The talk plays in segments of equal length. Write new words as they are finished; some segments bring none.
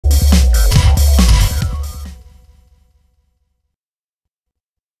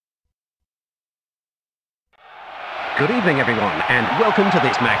Good evening, everyone, and welcome to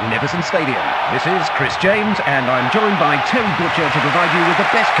this magnificent stadium. This is Chris James, and I'm joined by Terry Butcher to provide you with the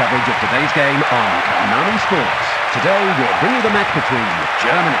best coverage of today's game on Konami Sports. Today, we'll bring you the match between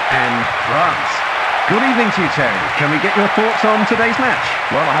Germany and France. Good evening to you, Terry. Can we get your thoughts on today's match?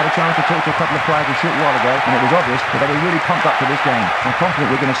 Well, I had a chance to talk to a couple of players a short while ago, and it was obvious that they were really pumped up for this game. I'm confident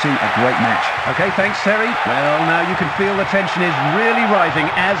we're going to see a great match. Okay, thanks, Terry. Well, now you can feel the tension is really rising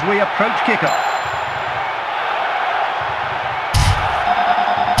as we approach kickoff.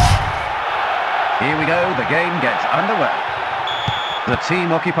 Here we go, the game gets underway. The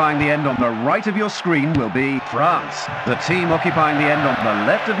team occupying the end on the right of your screen will be France. The team occupying the end on the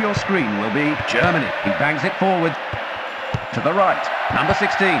left of your screen will be Germany. He bangs it forward to the right. Number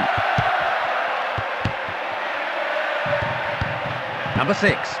 16. Number 6.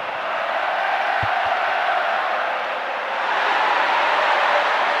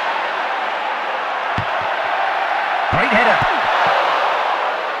 Great header.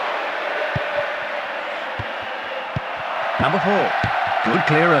 Number 4. Good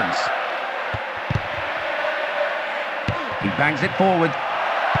clearance. He bangs it forward.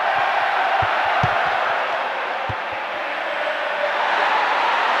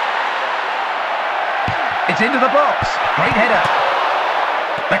 It's into the box. Great header.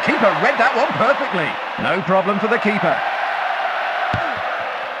 The keeper read that one perfectly. No problem for the keeper.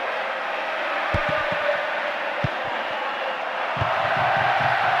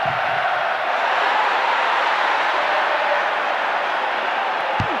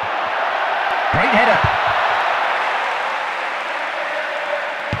 Great header.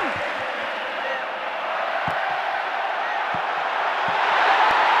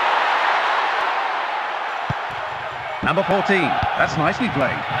 Number 14. That's nicely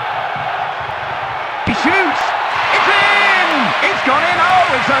played. He shoots. It's in! It's gone in.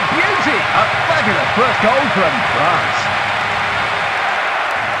 Oh, it's a beauty. A fabulous first goal from France.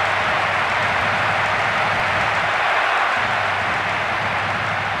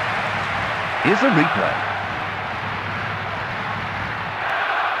 Here's a replay.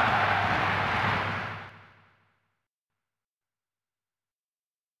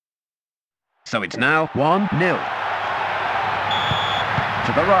 So it's now 1-0.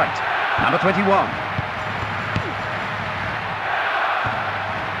 To the right, number 21.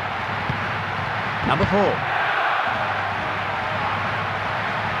 Number 4.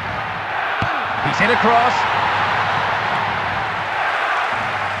 He's hit across.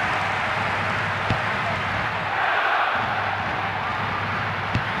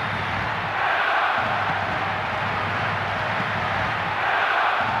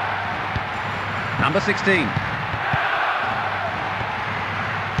 Number 16.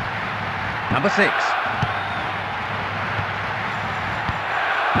 Number 6.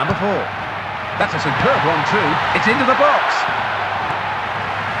 Number 4. That's a superb one too. It's into the box.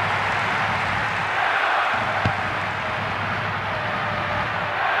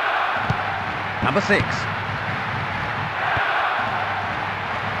 Number 6.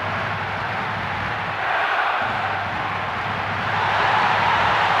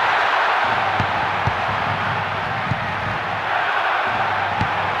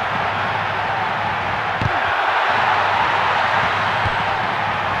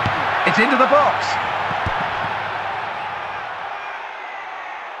 It's into the box.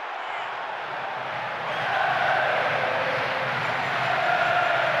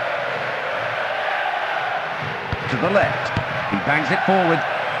 To the left. He bangs it forward.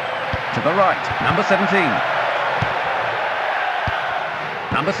 To the right. Number 17.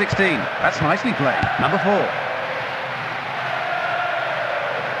 Number 16. That's nicely played. Number 4.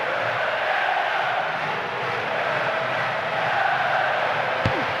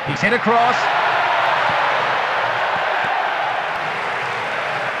 He's hit across.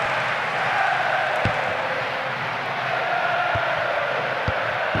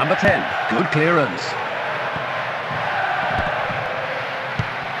 Number 10. Good clearance.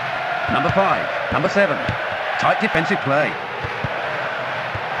 Number 5. Number 7. Tight defensive play.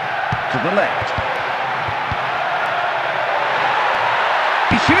 To the left.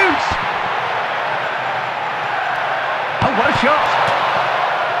 He shoots. Oh, what a shot.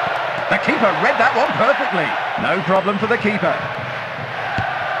 The keeper read that one perfectly. No problem for the keeper.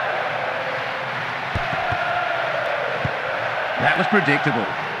 That was predictable.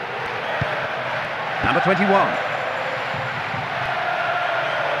 Number 21.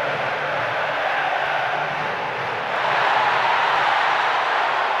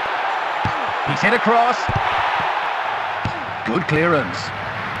 He's hit across. Good clearance.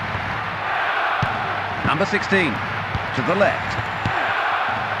 Number 16. To the left.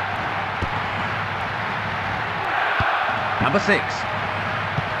 Number 6.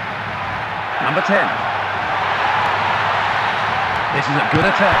 Number 10. This is a good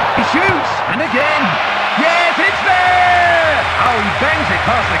attack. He shoots! And again! Yes, it's there! Oh, he bangs it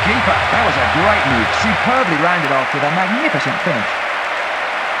past the keeper. That was a great move. Superbly rounded off with a magnificent finish.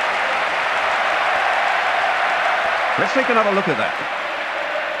 Let's take another look at that.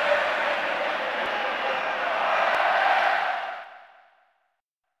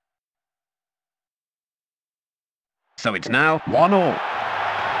 So it's now 1-1.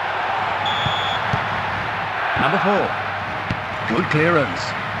 Number 4. Good clearance.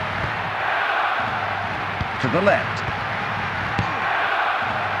 To the left.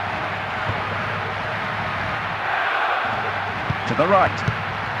 To the right.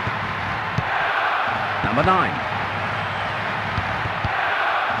 Number 9.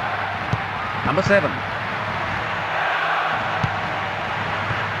 Number 7.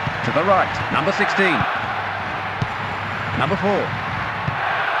 To the right. Number 16. Number 4.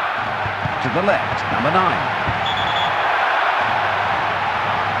 To the left. Number 9.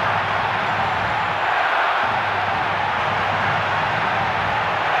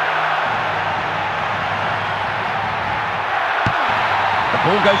 The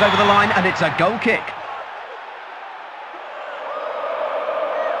ball goes over the line and it's a goal kick.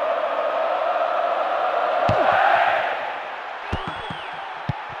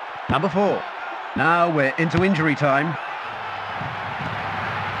 Number 4. Now we're into injury time.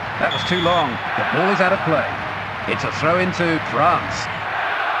 That was too long. The ball is out of play. It's a throw into France.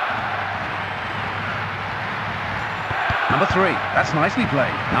 Number 3. That's nicely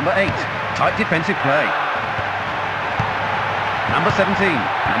played. Number 8. Tight defensive play. Number 17.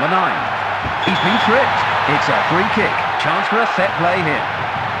 Number 9. He's been tripped. It's a free kick. Chance for a set play here.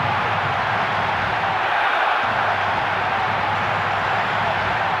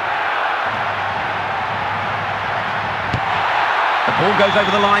 The ball goes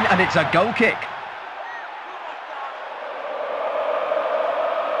over the line and it's a goal kick.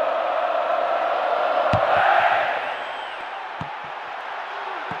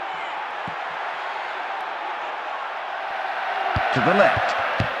 To the left.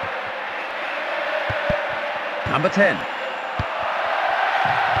 Number 10.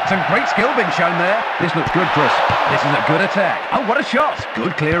 Some great skill being shown there. This looks good, Chris. This is a good attack. Oh, what a shot.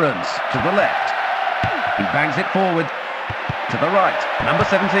 Good clearance. To the left. He bangs it forward. To the right. Number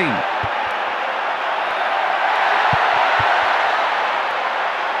 17.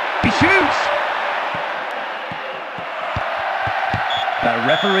 He shoots! The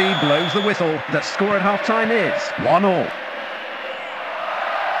referee blows the whistle. The score at half-time is 1-1.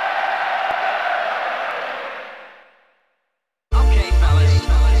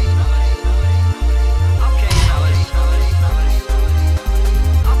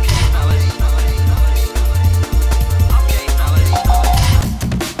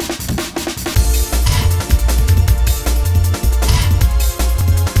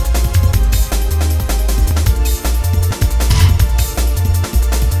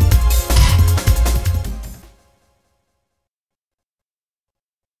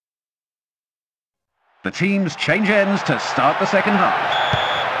 The teams change ends to start the second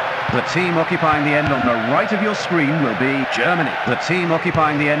half. The team occupying the end on the right of your screen will be Germany. The team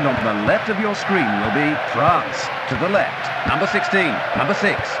occupying the end on the left of your screen will be France. To the left, number 16, number 6.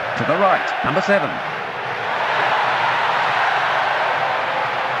 To the right, number 7.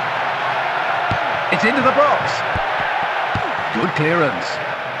 It's into the box. Good clearance.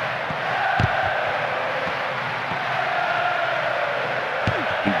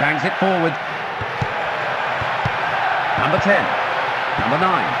 He bangs it forward. Number 10. Number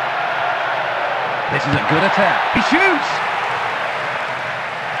 9. This is a good attack. He shoots!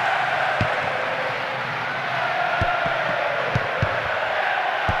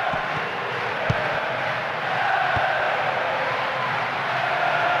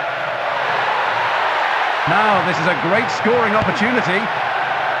 Now this is a great scoring opportunity.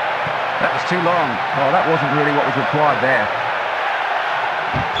 That was too long. Oh, that wasn't really what was required there.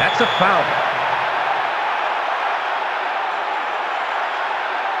 That's a foul.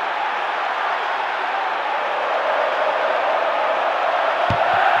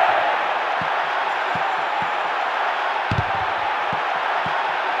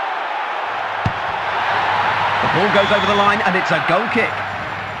 Ball goes over the line and it's a goal kick.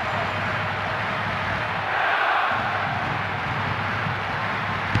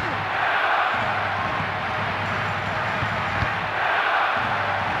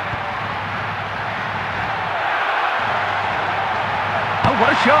 Oh,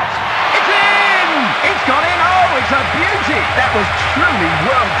 what a shot! It's in! It's gone in! Oh, it's a beauty! That was truly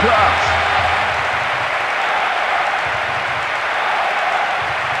world class.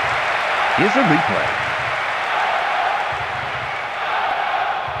 Here's a replay.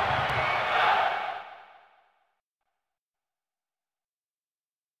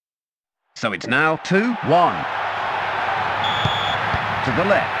 So it's now 2-1. To the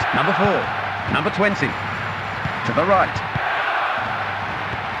left, number 4. Number 20. To the right.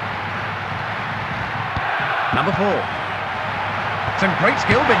 Number 4. Some great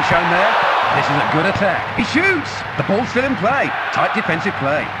skill being shown there. This is a good attack. He shoots! The ball's still in play. Tight defensive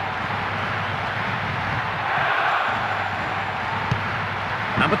play.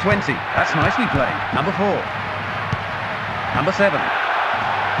 Number 20. That's nicely played. Number 4. Number 7.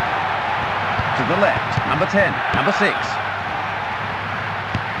 To the left. Number 10. Number 6.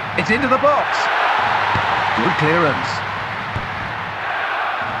 It's into the box. Good clearance.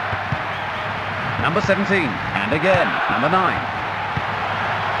 Number 17. And again. Number 9.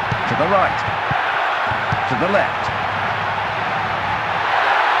 To the right. To the left.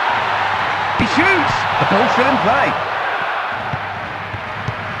 He shoots! The ball's still in play.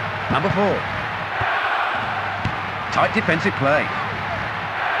 Number 4. Tight defensive play.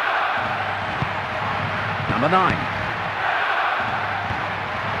 Number 9.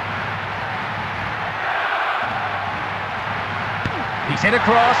 He's hit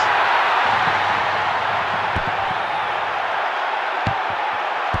across.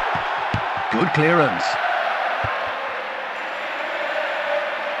 Good clearance.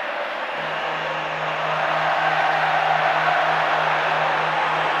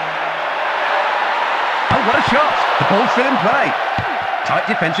 Oh, what a shot! The ball's still in play. Tight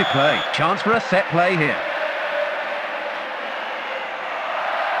defensive play. Chance for a set play here.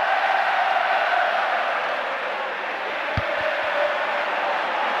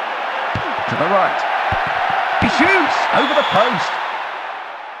 To the right. He shoots! Over the post.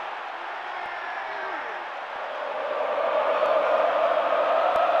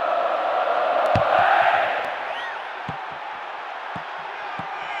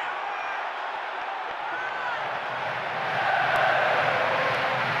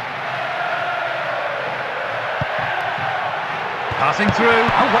 Passing through.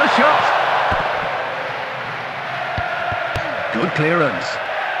 Oh, what a shot! Good clearance.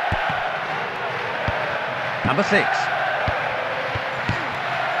 Number 6.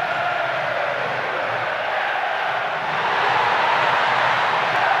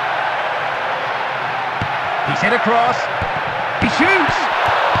 He's hit across. He shoots!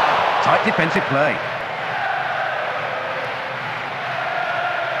 Tight defensive play.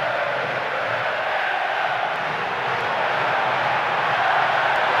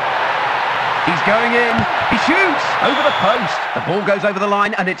 He's going in. He shoots! Over the post. The ball goes over the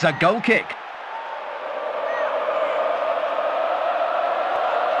line and it's a goal kick.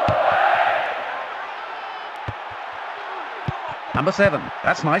 Number 7.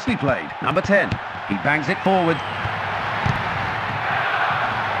 That's nicely played. Number 10. He bangs it forward.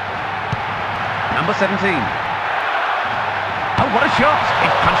 Number 17. Oh, what a shot!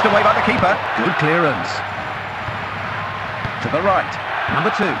 It's punched away by the keeper. Good clearance. To the right. Number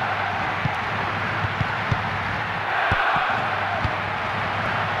 2.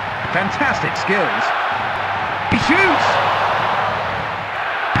 Fantastic skills. He shoots!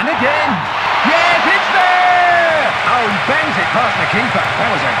 And again! Yes, it's there! Oh, he bangs it past the keeper. That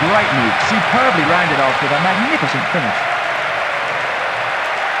was a great move. Superbly rounded off with a magnificent finish.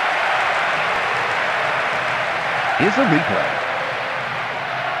 Here's the replay.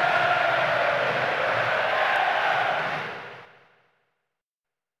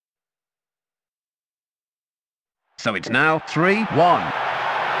 So it's now 3-1.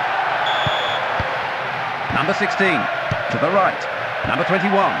 Number 16, to the right. Number 21.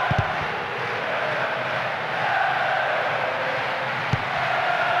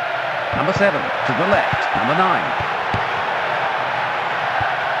 Number 7, to the left. Number 9.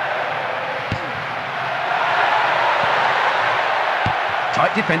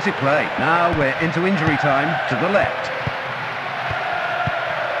 Tight defensive play. Now we're into injury time. To the left.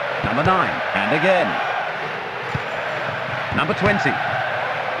 Number 9, and again. Number 20.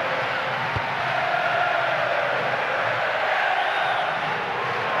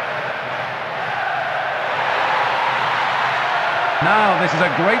 Now, this is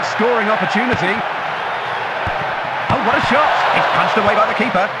a great scoring opportunity. Oh, what a shot! It's punched away by the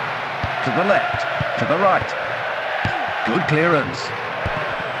keeper. To the left, to the right. Good clearance.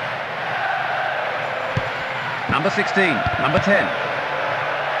 Number 16, number 10.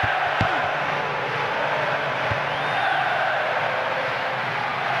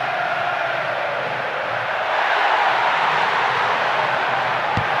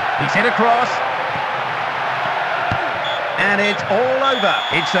 He's hit across. And it's all over.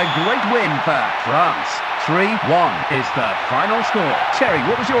 It's a great win for France. 3-1 is the final score. Terry,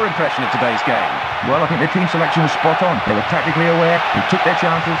 what was your impression of today's game? Well, I think the team selection was spot on. They were tactically aware, they took their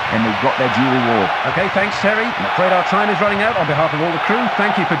chances, and they got their due reward. OK, thanks, Terry. I'm afraid our time is running out. On behalf of all the crew,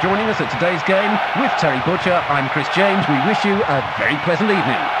 thank you for joining us at today's game. With Terry Butcher, I'm Chris James. We wish you a very pleasant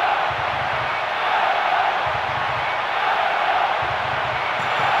evening.